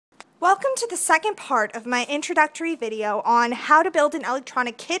Welcome to the second part of my introductory video on how to build an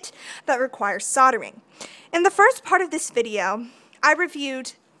electronic kit that requires soldering. In the first part of this video, I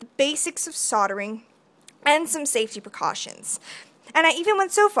reviewed the basics of soldering and some safety precautions. And I even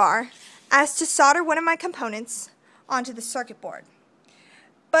went so far as to solder one of my components onto the circuit board.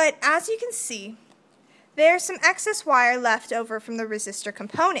 But as you can see, there's some excess wire left over from the resistor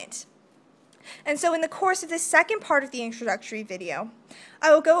component. And so in the course of this second part of the introductory video,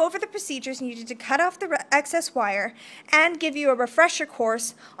 I will go over the procedures needed to cut off the excess wire and give you a refresher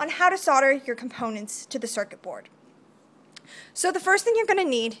course on how to solder your components to the circuit board. So the first thing you're going to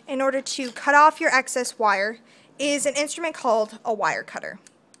need in order to cut off your excess wire is an instrument called a wire cutter,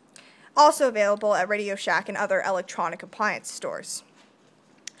 also available at Radio Shack and other electronic appliance stores.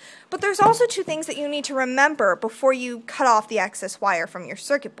 But there's also two things that you need to remember before you cut off the excess wire from your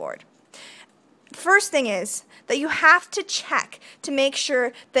circuit board. First thing is that you have to check to make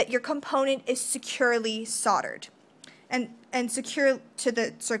sure that your component is securely soldered and secure to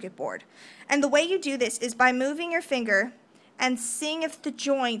the circuit board. And the way you do this is by moving your finger and seeing if the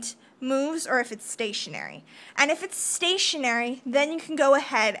joint moves or if it's stationary. And if it's stationary, then you can go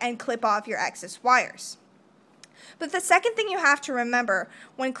ahead and clip off your excess wires. But the second thing you have to remember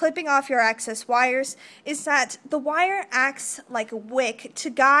when clipping off your excess wires is that the wire acts like a wick to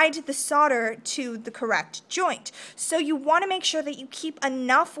guide the solder to the correct joint. So you want to make sure that you keep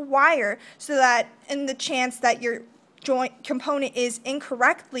enough wire so that in the chance that your joint component is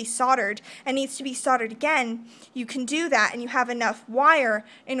incorrectly soldered and needs to be soldered again, you can do that and you have enough wire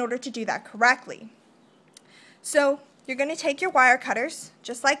in order to do that correctly. So you're going to take your wire cutters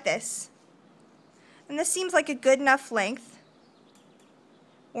just like this. And this seems like a good enough length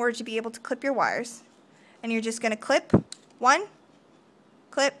in order to be able to clip your wires. And you're just going to clip one,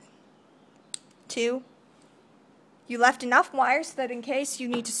 clip two. You left enough wire so that in case you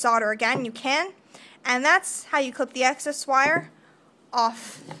need to solder again, you can. And that's how you clip the excess wire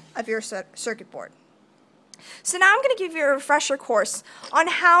off of your circuit board. So now I'm going to give you a refresher course on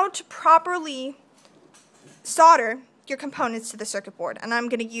how to properly solder your components to the circuit board, and I'm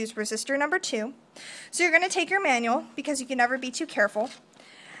going to use resistor number 2. So you're going to take your manual, because you can never be too careful,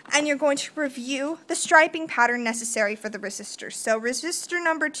 and you're going to review the striping pattern necessary for the resistors. So resistor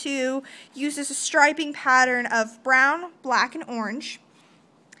number 2 uses a striping pattern of brown, black, and orange.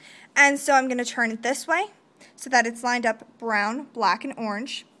 And so I'm going to turn it this way so that it's lined up brown, black, and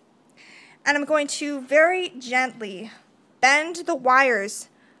orange. And I'm going to very gently bend the wires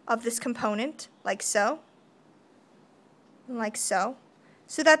of this component like so. Like so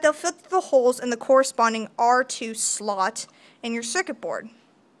that they'll fit the holes in the corresponding R2 slot in your circuit board,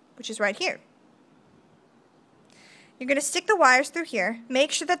 which is right here. You're going to stick the wires through here.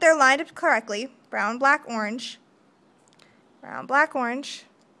 Make sure that they're lined up correctly. Brown, black, orange. Brown, black, orange.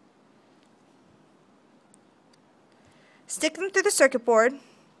 Stick them through the circuit board.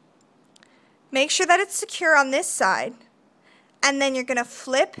 Make sure that it's secure on this side. And then you're going to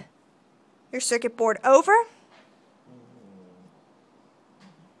flip your circuit board over.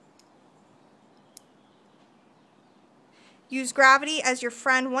 Use gravity as your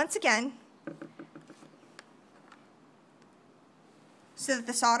friend once again so that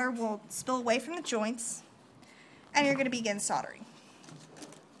the solder will spill away from the joints, and you're going to begin soldering.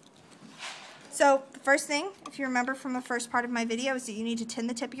 So the first thing, if you remember from the first part of my video, is that you need to tin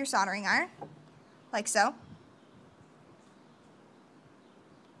the tip of your soldering iron, like so.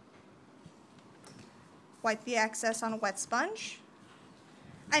 Wipe the excess on a wet sponge,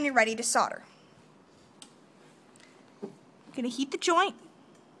 and you're ready to solder. Going to heat the joint.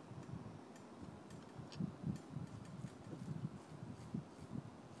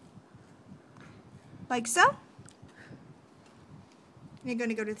 Like so. And you're going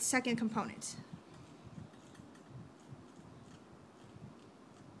to go to the second component.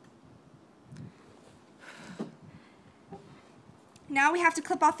 Now we have to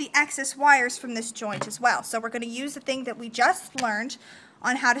clip off the excess wires from this joint as well. So we're going to use the thing that we just learned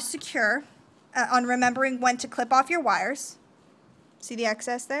on how to secure, on remembering when to clip off your wires. See the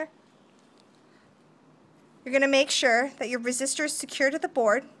excess there? You're going to make sure that your resistor is secure to the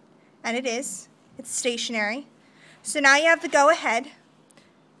board, and it is. It's stationary. So now you have the go-ahead,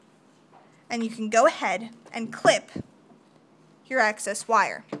 and you can go ahead and clip your excess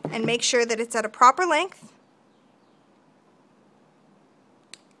wire, and make sure that it's at a proper length.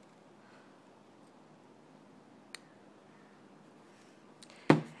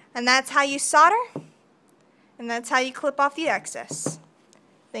 And that's how you solder. And that's how you clip off the excess.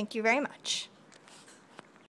 Thank you very much.